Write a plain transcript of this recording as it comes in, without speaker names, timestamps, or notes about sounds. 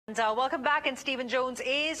Welcome back, and Stephen Jones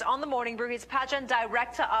is on the Morning Brew. He's pageant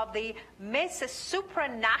director of the Miss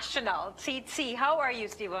Supranational TT. How are you,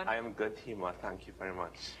 Stephen? I am good, Hima. Thank you very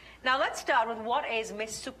much. Now let's start with what is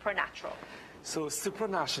Miss Supranatural? So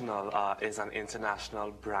Supranational is an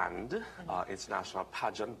international brand, international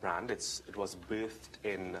pageant brand. It was birthed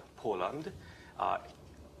in Poland.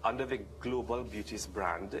 Under the Global Beauties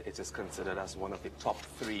brand, it is considered as one of the top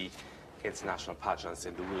 3 international pageants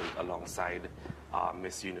in the world, alongside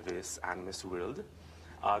Miss Universe and Miss World.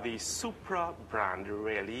 The Supra brand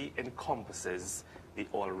really encompasses the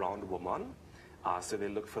all-round woman. So they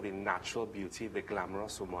look for the natural beauty, the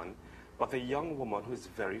glamorous woman, but the young woman who is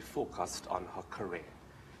very focused on her career.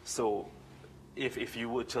 So if you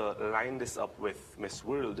were to line this up with Miss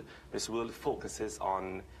World focuses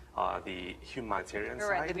on the humanitarian side.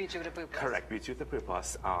 Correct, the beauty with a purpose. Correct, beauty with a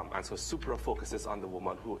purpose. And so Supra focuses on the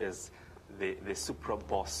woman who is the Supra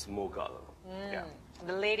boss mogul. Yeah.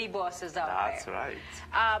 The lady bosses out That's there.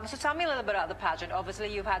 right. So tell me a little bit about the pageant.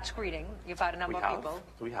 Obviously, you've had screening. You've had a number of people.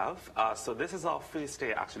 We have. So this is our first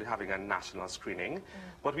day actually having a national screening.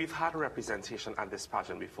 But we've had representation at this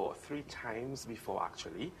pageant before, 3 times before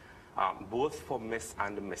actually, both for Miss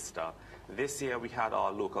and Mr. This year we had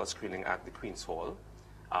our local screening at the Queen's Hall.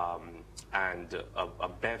 And a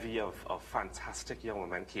bevy of fantastic young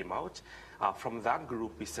women came out. From that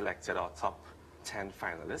group, we selected our top 10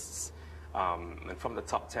 finalists. And from the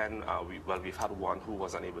top 10, we've had one who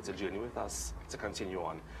was unable to journey with us to continue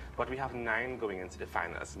on. But we have 9 going into the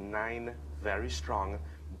finals. 9 very strong,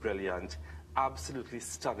 brilliant, absolutely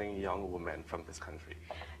stunning young women from this country.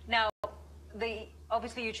 Now,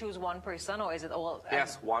 obviously you choose one person, or is it all?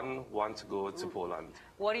 Yes, one to go to Poland.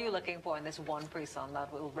 What are you looking for in this one person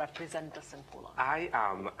that will represent us in Poland? I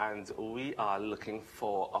am, and we are looking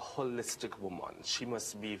for a holistic woman. She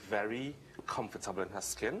must be very comfortable in her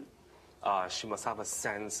skin. She must have a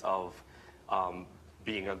sense of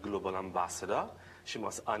being a global ambassador. She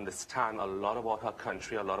must understand a lot about her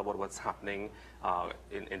country, a lot about what's happening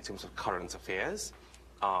in terms of current affairs.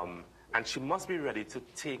 And she must be ready to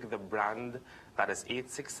take the brand that is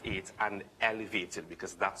 868 and elevate it,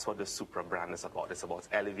 because that's what the Supra brand is about. It's about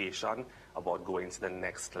elevation, about going to the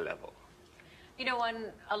next level. You know,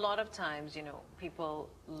 and a lot of times, you know, people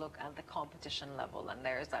look at the competition level, and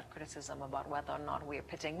there's that criticism about whether or not we're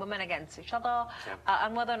pitting women against each other,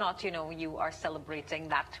 and whether or not, you know, you are celebrating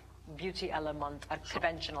that beauty element at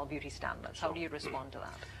conventional beauty standards. How do you respond to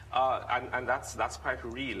that? And that's quite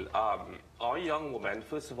real. Our young women,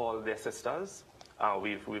 first of all, they're sisters.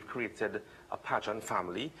 We've created a pageant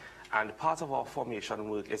family, and part of our formation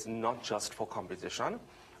work is not just for competition,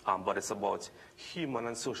 but it's about human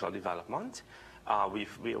and social development.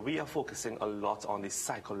 We are focusing a lot on the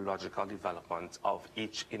psychological development of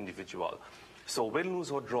each individual. So win,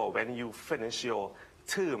 lose or draw, when you finish your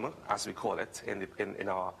term, as we call it, in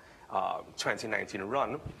our 2019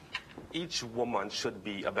 run, each woman should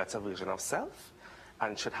be a better version of self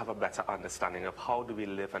and should have a better understanding of how do we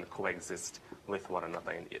live and coexist with one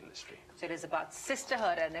another in the industry. So it is about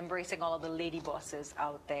sisterhood and embracing all of the lady bosses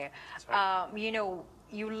out there. That's right. You know,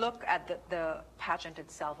 you look at the pageant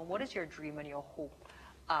itself, and what is your dream and your hope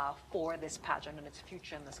for this pageant and its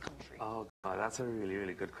future in this country? Oh, God, that's a really,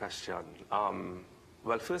 really good question.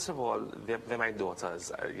 Well, first of all, they're my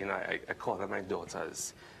daughters. You know, I call them my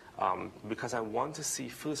daughters because I want to see,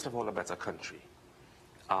 first of all, a better country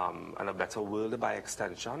and a better world by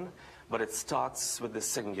extension. But it starts with the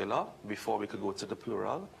singular before we could go to the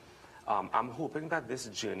plural. I'm hoping that this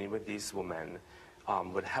journey with these women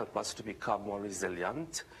would help us to become more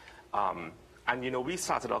resilient. And, you know, we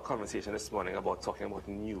started our conversation this morning about talking about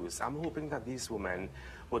news. I'm hoping that these women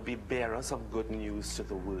would be bearers of good news to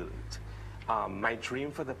the world. My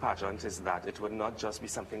dream for the pageant is that it would not just be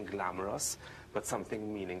something glamorous, but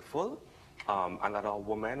something meaningful. And that our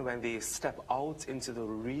women, when they step out into the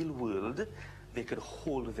real world, they could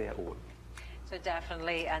hold their own. So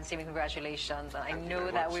definitely, and Stephen, congratulations. I know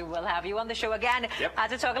very that much. we will have you on the show again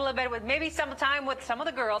to talk a little bit with maybe some time with some of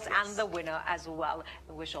the girls and the winner as well.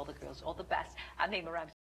 We wish all the girls all the best. I'm Nima Ram.